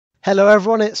Hello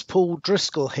everyone, it's Paul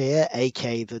Driscoll here,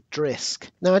 aka the Drisk.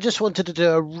 Now I just wanted to do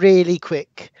a really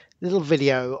quick little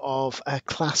video of a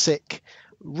classic,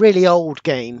 really old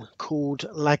game called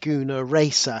Laguna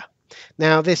Racer.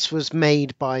 Now this was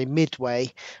made by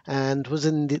Midway and was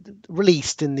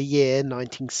released in the year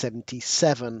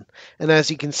 1977, and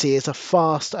as you can see is a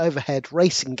fast overhead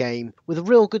racing game with a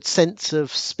real good sense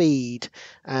of speed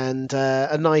and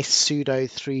a nice pseudo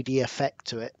 3D effect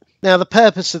to it. Now the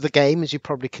purpose of the game, as you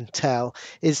probably can tell,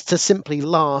 is to simply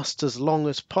last as long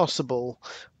as possible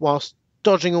whilst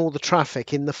dodging all the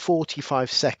traffic in the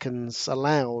 45 seconds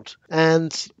allowed.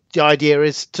 And the idea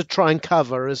is to try and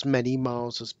cover as many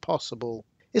miles as possible.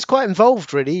 It's quite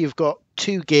involved really. You've got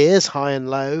two gears, high and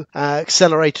low,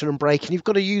 accelerator and brake, and you've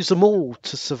got to use them all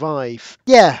to survive.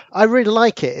 Yeah, I really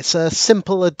like it. It's a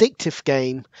simple, addictive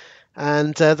game.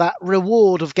 And that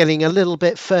reward of getting a little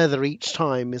bit further each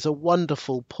time is a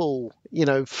wonderful pull,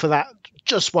 for that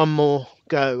just one more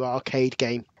go arcade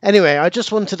game. Anyway, I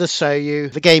just wanted to show you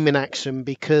the game in action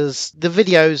because the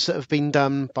videos that have been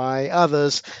done by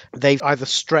others, they've either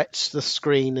stretched the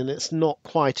screen and it's not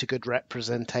quite a good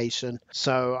representation.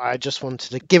 So I just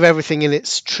wanted to give everything in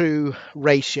its true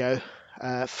ratio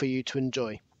for you to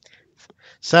enjoy.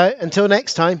 So until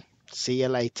next time, see you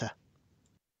later.